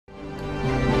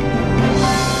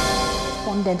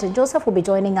Parliament. And Joseph will be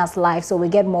joining us live, so we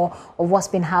get more of what's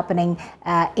been happening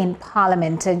in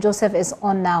Parliament. Joseph is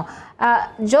on now.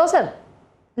 Joseph,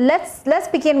 let's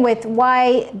begin with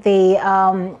why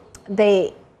the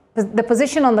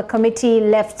position on the committee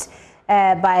left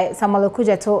by Samuel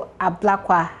Okudzeto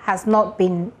Ablakwa has not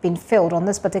been filled on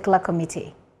this particular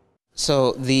committee.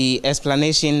 So the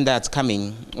explanation that's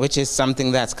coming, which is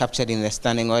something that's captured in the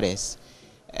standing orders,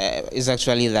 is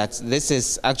actually that this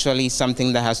is actually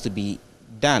something that has to be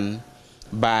done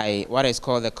by what is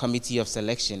called the Committee of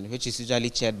Selection, which is usually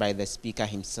chaired by the Speaker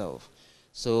himself.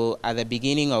 So at the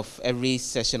beginning of every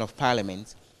session of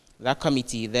Parliament, that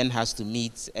committee then has to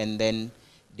meet, and then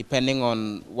depending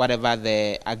on whatever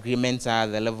the agreements are,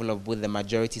 the level of both the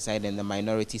majority side and the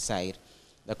minority side,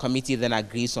 the committee then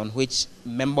agrees on which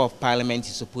member of Parliament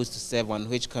is supposed to serve on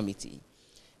which committee.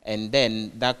 And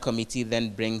then that committee then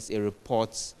brings a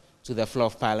report to the floor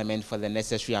of Parliament for the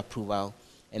necessary approval.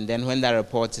 And then when that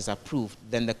report is approved,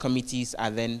 then the committees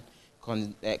are then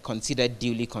considered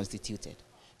duly constituted.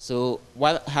 So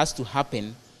what has to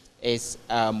happen is,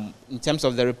 in terms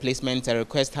of the replacement, a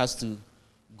request has to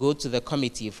go to the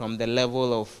committee from the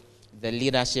level of the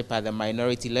leadership at the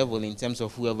minority level in terms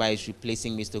of whoever is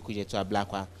replacing Mr. Okudzeto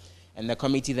Ablakwa. And the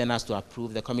committee then has to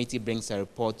approve. The committee brings a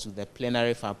report to the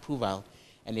plenary for approval.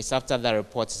 And it's after that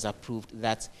report is approved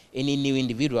that any new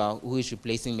individual who is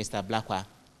replacing Mr. Ablakwa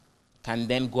can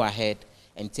then go ahead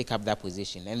and take up that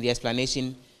position. And the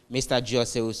explanation Mr.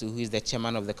 Jose, who is the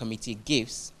chairman of the committee,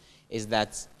 gives is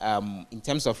that in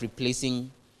terms of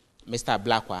replacing Mr.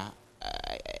 Ablakwa,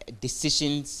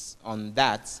 decisions on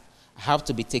that have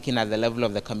to be taken at the level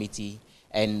of the committee,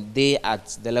 and they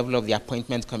at the level of the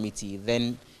appointment committee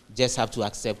then just have to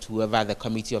accept whoever the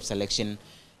Committee of Selection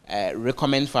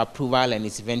recommend for approval, and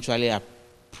it's eventually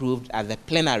approved at the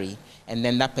plenary, and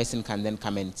then that person can then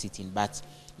come and sit in. But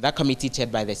that committee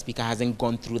chaired by the Speaker hasn't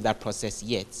gone through that process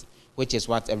yet, which is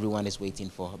what everyone is waiting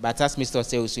for. But as Mr.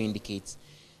 Ose also indicates,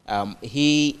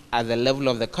 he, at the level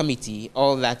of the committee,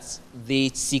 all that they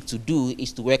seek to do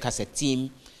is to work as a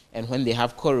team, and when they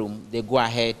have quorum, they go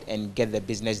ahead and get the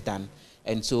business done.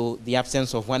 And so the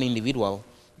absence of one individual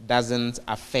doesn't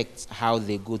affect how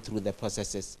they go through the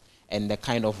processes and the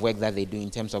kind of work that they do in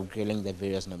terms of grilling the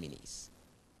various nominees.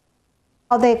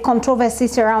 Are there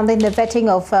controversies surrounding the vetting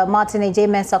of Martin A.J.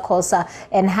 Mensah-Kosa,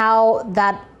 and how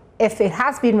that, if it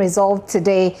has been resolved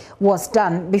today, was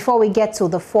done, before we get to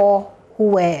the four who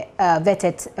were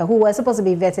vetted, who were supposed to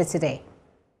be vetted today?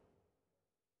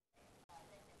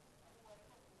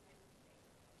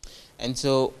 And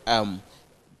so,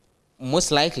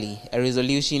 most likely, a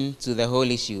resolution to the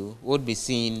whole issue would be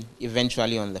seen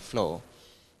eventually on the floor.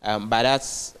 But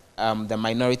as the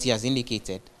minority has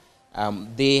indicated,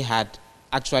 they had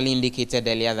actually indicated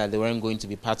earlier that they weren't going to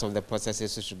be part of the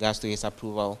processes with regards to his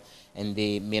approval, and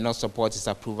they may not support his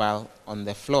approval on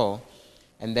the floor.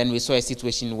 And then we saw a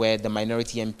situation where the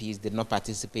minority MPs did not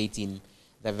participate in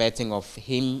the vetting of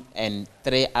him and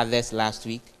 3 others last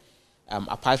week.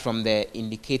 Apart from the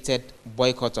indicated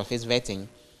boycott of his vetting,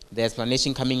 the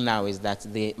explanation coming now is that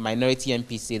the minority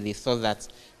MPs say they thought that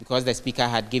because the Speaker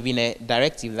had given a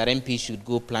directive that MPs should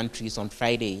go plant trees on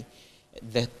Friday,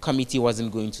 the committee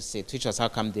wasn't going to sit, which was how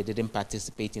come they didn't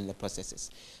participate in the processes.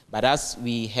 But as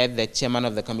we heard the chairman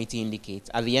of the committee indicate,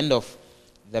 at the end of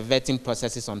the vetting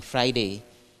processes on Friday,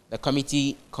 the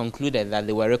committee concluded that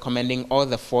they were recommending all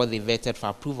the 4 they vetted for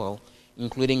approval,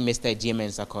 including Mr. A.J.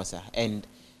 Mensah-Kosa. And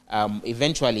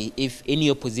eventually, if any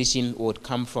opposition would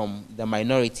come from the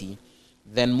minority,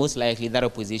 then most likely that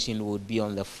opposition would be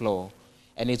on the floor.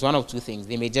 And it's one of 2 things.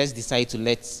 They may just decide to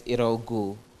let it all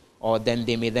go, or then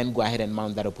they may then go ahead and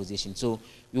mount that opposition. So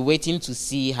we're waiting to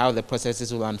see how the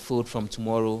processes will unfold from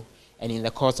tomorrow and in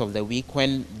the course of the week,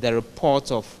 when the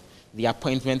report of the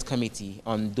appointment committee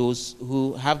on those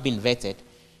who have been vetted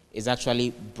is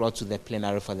actually brought to the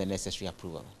plenary for the necessary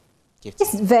approval.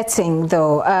 This vetting,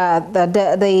 though,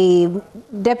 the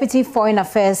Deputy Foreign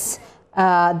Affairs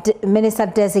Minister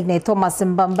Designate Thomas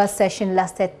Mbamba's session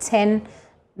lasted 10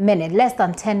 minutes, less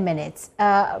than 10 minutes.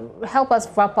 Help us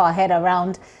wrap our head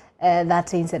around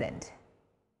that incident.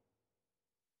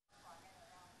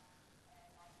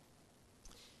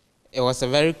 It was a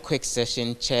very quick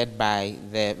session chaired by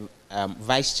the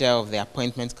Vice Chair of the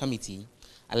Appointment Committee,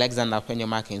 Alexander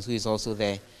Penyo-Markins, who is also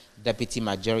the Deputy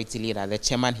Majority Leader. The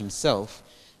chairman himself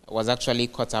was actually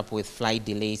caught up with flight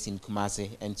delays in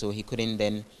Kumasi, and so he couldn't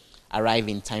then arrive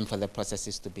in time for the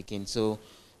processes to begin. So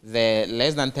the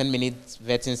less than 10-minute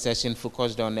vetting session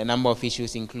focused on a number of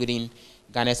issues, including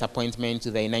Ghana's appointment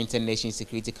to the United Nations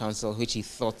Security Council, which he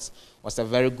thought was a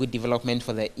very good development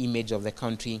for the image of the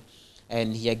country.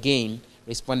 And he again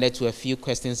responded to a few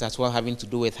questions as well having to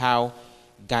do with how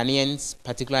Ghanaians,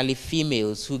 particularly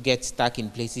females who get stuck in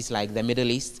places like the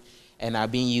Middle East and are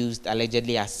being used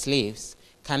allegedly as slaves,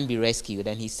 can be rescued.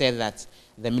 And he said that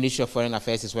the Ministry of Foreign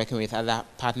Affairs is working with other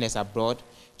partners abroad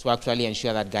to actually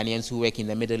ensure that Ghanaians who work in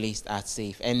the Middle East are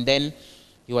safe. And then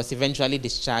he was eventually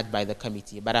discharged by the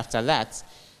committee. But after that,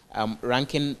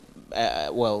 the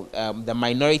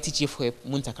minority chief whip,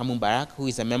 Muntaka Mubarak, who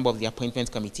is a member of the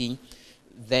appointment committee,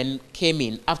 then came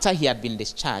in after he had been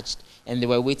discharged, and they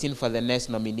were waiting for the next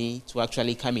nominee to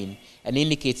actually come in, and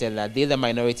indicated that they, the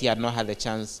minority, had not had the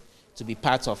chance to be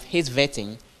part of his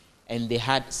vetting, and they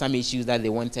had some issues that they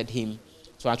wanted him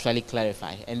to actually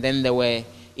clarify. And then there were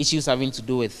issues having to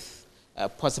do with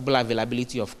possible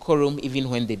availability of quorum even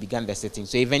when they began the sitting.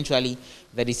 So eventually,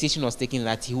 the decision was taken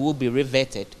that he will be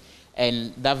revetted,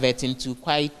 and that vetting took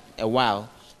quite a while,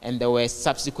 and there were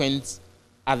subsequent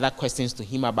other questions to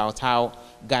him about how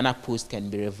Ghana Post can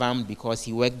be revamped, because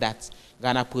he worked at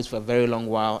Ghana Post for a very long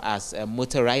while as a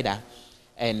motor rider,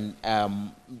 and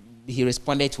he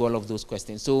responded to all of those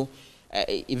questions. So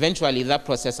eventually that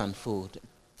process unfolded.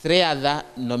 3 other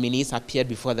nominees appeared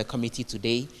before the committee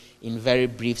today in very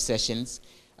brief sessions.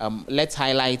 Let's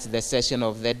highlight the session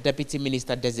of the Deputy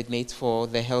Minister Designate for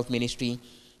the Health Ministry,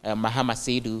 Mahama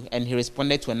Seidu, and he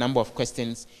responded to a number of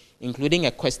questions, including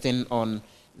a question on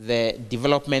the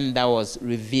development that was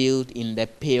revealed in the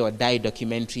Pay or Die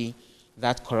documentary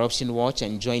that Corruption Watch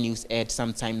and Joy News aired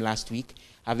sometime last week,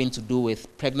 having to do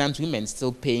with pregnant women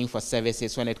still paying for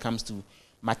services when it comes to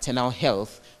maternal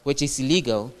health, which is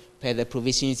illegal per the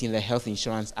provisions in the Health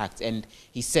Insurance Act. And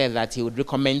he said that he would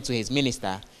recommend to his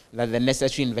minister that the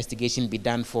necessary investigation be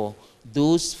done for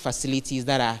those facilities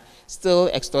that are still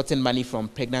extorting money from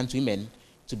pregnant women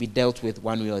to be dealt with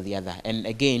one way or the other. And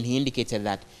again, he indicated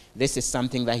that this is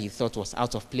something that he thought was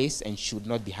out of place and should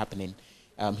not be happening.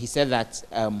 He said that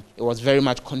it was very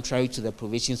much contrary to the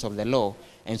provisions of the law,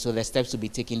 and so the steps to be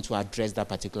taken to address that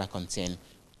particular concern.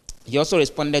 He also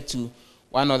responded to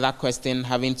one other question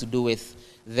having to do with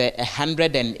the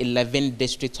 111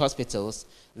 district hospitals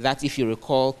that, if you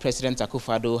recall, President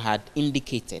Akufo-Addo had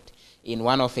indicated in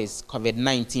one of his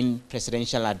COVID-19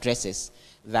 presidential addresses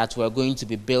that were going to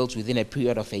be built within a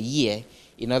period of a year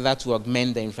in order to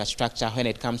augment the infrastructure when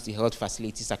it comes to health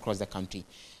facilities across the country.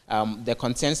 The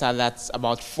concerns are that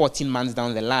about 14 months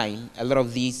down the line, a lot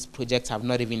of these projects have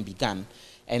not even begun.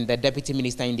 And the Deputy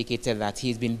Minister indicated that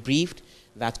he's been briefed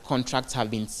that contracts have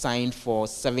been signed for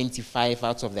 75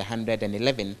 out of the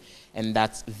 111, and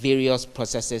that various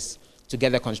processes to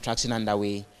get the construction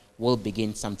underway will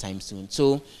begin sometime soon.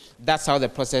 So that's how the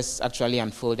process actually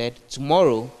unfolded.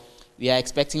 Tomorrow, we are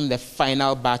expecting the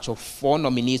final batch of 4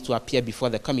 nominees to appear before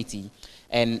the committee,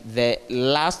 and the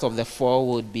last of the 4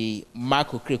 would be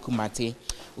Mark Okudzeto,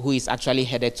 who is actually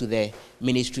headed to the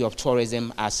Ministry of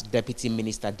Tourism as Deputy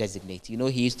Minister Designate. You know,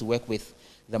 he used to work with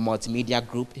the multimedia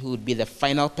group. He would be the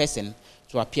final person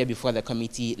to appear before the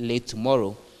committee late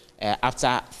tomorrow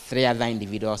after 3 other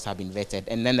individuals have been vetted.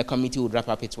 And then the committee would wrap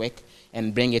up its work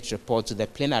and bring its report to the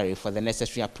plenary for the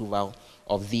necessary approval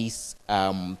of these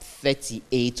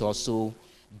 38 or so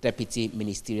deputy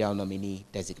ministerial nominee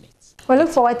designates. We look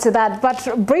forward to that.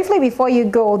 But briefly before you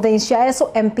go, the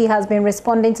Inshiaeso MP has been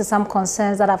responding to some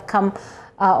concerns that have come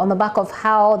on the back of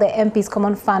how the MP's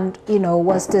Common Fund,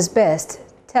 was disbursed.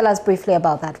 Tell us briefly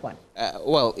about that one.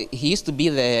 Well, he used to be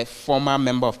the former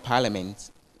member of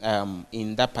parliament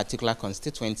in that particular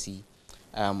constituency,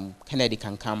 Kennedy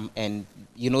Kankam, and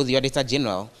the Auditor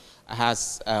General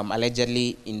has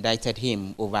allegedly indicted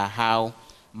him over how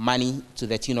money to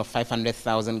the tune of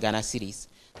 500,000 Ghana cedis,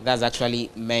 that's actually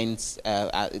meant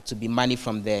to be money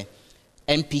from the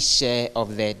MP share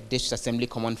of the District Assembly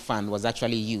Common Fund, was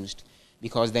actually used,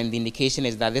 because then the indication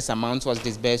is that this amount was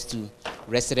disbursed to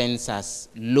residents as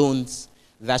loans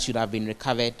that should have been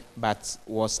recovered but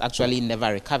was actually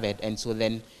never recovered. And so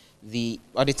then the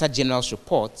Auditor General's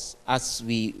report, as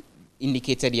we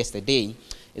indicated yesterday,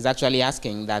 is actually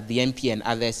asking that the MP and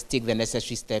others take the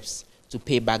necessary steps to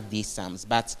pay back these sums.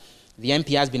 But the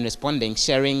MP has been responding,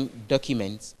 sharing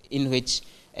documents in which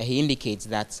he indicates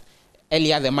that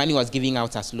earlier the money was given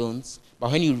out as loans,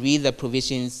 but when you read the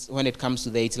provisions when it comes to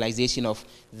the utilization of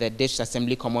the District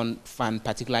Assembly Common Fund,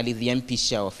 particularly the MP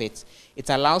share of it, it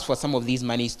allows for some of these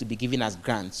monies to be given as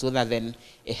grants, so that then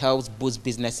it helps boost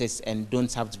businesses and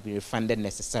don't have to be refunded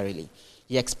necessarily.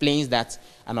 He explains that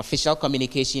an official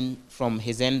communication from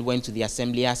his end went to the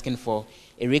Assembly asking for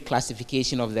a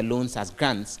reclassification of the loans as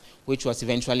grants, which was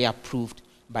eventually approved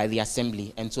by the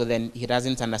assembly. And so then he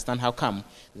doesn't understand how come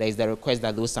there is the request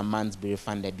that those amounts be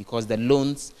refunded, because the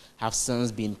loans have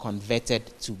since been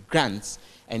converted to grants.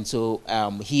 And so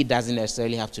he doesn't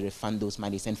necessarily have to refund those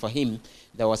monies. And for him,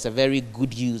 there was a very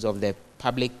good use of the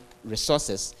public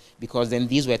resources, because then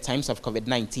these were times of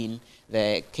COVID-19.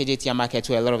 The KJTR market,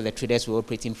 where a lot of the traders were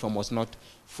operating from, was not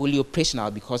fully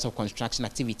operational because of construction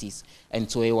activities. And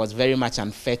so it was very much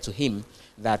unfair to him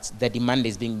that the demand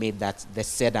is being made that the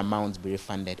said amount be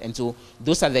refunded. And so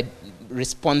those are the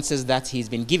responses that he's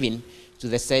been giving to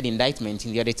the said indictment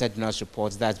in the Auditor General's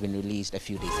report that's been released a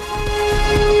few days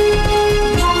ago.